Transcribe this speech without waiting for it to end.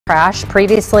crash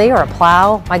previously or a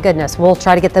plow? My goodness, we'll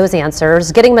try to get those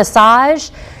answers. Getting massage.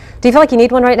 Do you feel like you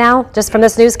need one right now, just from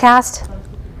this newscast?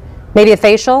 Maybe a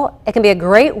facial? It can be a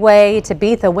great way to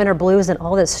beat the winter blues and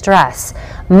all this stress.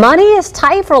 Money is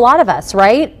tight for a lot of us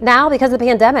right now because of the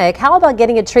pandemic. How about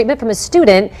getting a treatment from a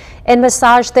student in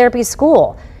massage therapy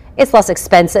school? It's less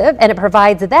expensive and it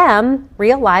provides them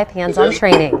real-life hands-on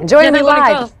training. Joining me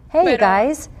live. Hey, you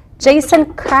guys.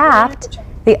 Jason Kraft,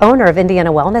 the owner of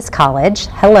Indiana Wellness College.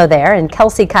 Hello there. And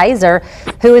Kelsey Kaiser,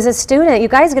 who is a student. You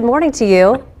guys, good morning to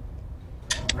you.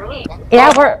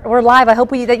 Yeah, we're live. I hope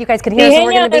that you guys can hear us and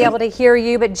we're going to be able to hear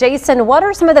you. But Jason, what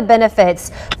are some of the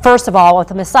benefits, first of all, with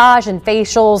the massage and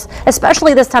facials,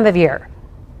 especially this time of year?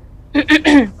 This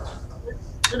time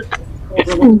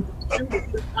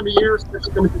of year,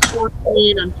 especially going to be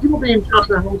quarantine and people being trapped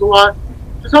in their homes a lot,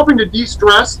 just helping to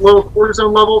de-stress, low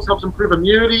cortisone levels, helps improve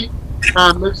immunity,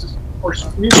 makes our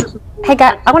immune system. Hey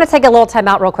guys, I want to take a little time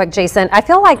out real quick, Jason. I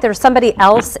feel like there's somebody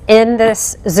else in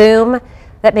this Zoom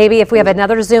that maybe if we have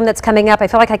another Zoom that's coming up, I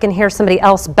feel like I can hear somebody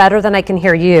else better than I can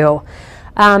hear you.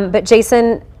 But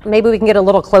Jason, maybe we can get a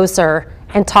little closer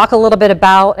and talk a little bit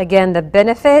about, again, the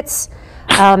benefits.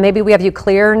 Maybe we have you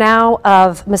clear now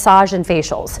of massage and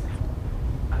facials.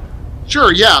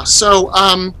 Sure, yeah. So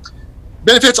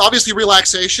benefits, obviously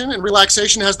relaxation, and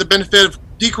relaxation has the benefit of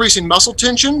decreasing muscle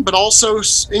tension, but also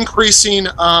increasing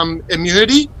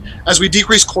immunity as we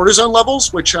decrease cortisone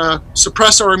levels, which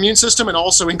suppress our immune system and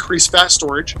also increase fat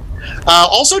storage.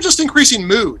 Also just increasing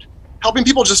mood, helping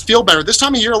people just feel better. This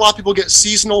time of year, a lot of people get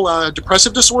seasonal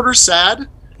depressive disorders, sad.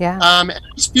 Yeah.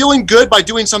 Just feeling good by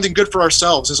doing something good for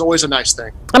ourselves is always a nice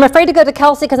thing. I'm afraid to go to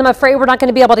Kelsey because I'm afraid we're not going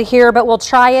to be able to hear, but we'll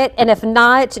try it. And if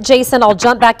not, Jason, I'll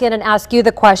jump back in and ask you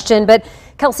the question. But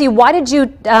Kelsey, why did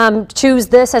you choose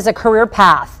this as a career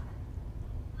path?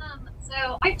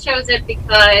 So I chose it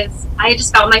because I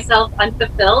just found myself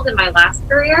unfulfilled in my last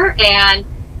career, and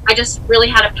I just really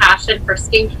had a passion for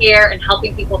skincare and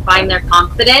helping people find their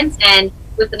confidence. And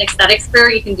with an aesthetics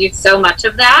career, you can do so much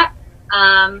of that.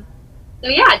 So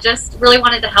yeah, just really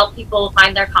wanted to help people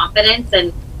find their confidence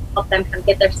and help them kind of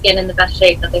get their skin in the best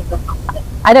shape that they feel confident.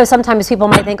 I know sometimes people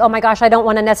might think, oh my gosh, I don't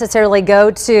want to necessarily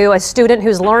go to a student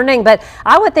who's learning, but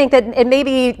I would think that it may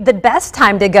be the best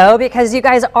time to go because you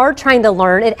guys are trying to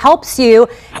learn. It helps you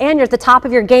and you're at the top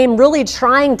of your game, really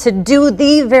trying to do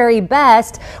the very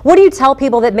best. What do you tell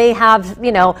people that may have,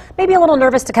 maybe a little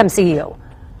nervous to come see you?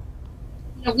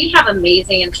 We have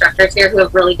amazing instructors here who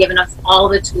have really given us all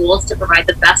the tools to provide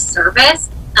the best service.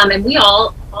 And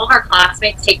all of our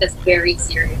classmates take this very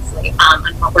seriously on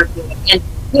what we're doing. And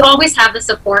we always have the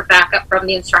support backup from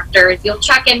the instructors. You'll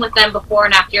check in with them before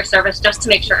and after your service just to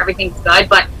make sure everything's good.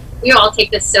 But we all take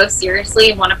this so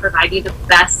seriously and want to provide you the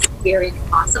best experience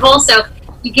possible. So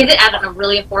you get it at a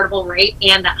really affordable rate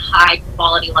and that high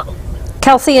quality level.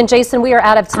 Kelsey and Jason, we are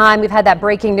out of time. We've had that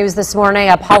breaking news this morning.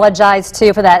 I apologize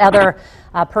too for that other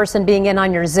person being in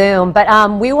on your Zoom, but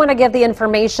we want to give the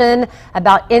information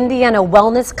about Indiana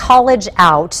Wellness College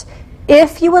out.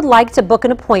 If you would like to book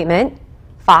an appointment,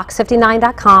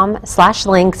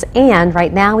 fox59.com/links, and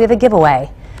right now we have a giveaway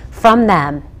from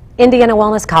them, Indiana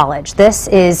Wellness College. This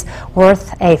is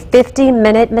worth a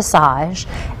 50-minute massage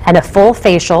and a full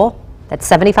facial. That's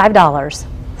 $75.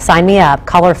 Sign me up.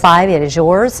 Caller 5, it is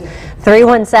yours.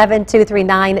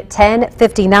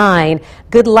 317-239-1059.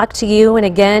 Good luck to you. And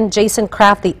again, Jason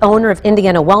Kraft, the owner of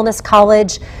Indiana Wellness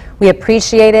College. We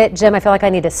appreciate it. Jim, I feel like I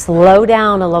need to slow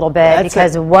down a little bit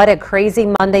because what a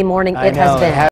crazy Monday morning it has been.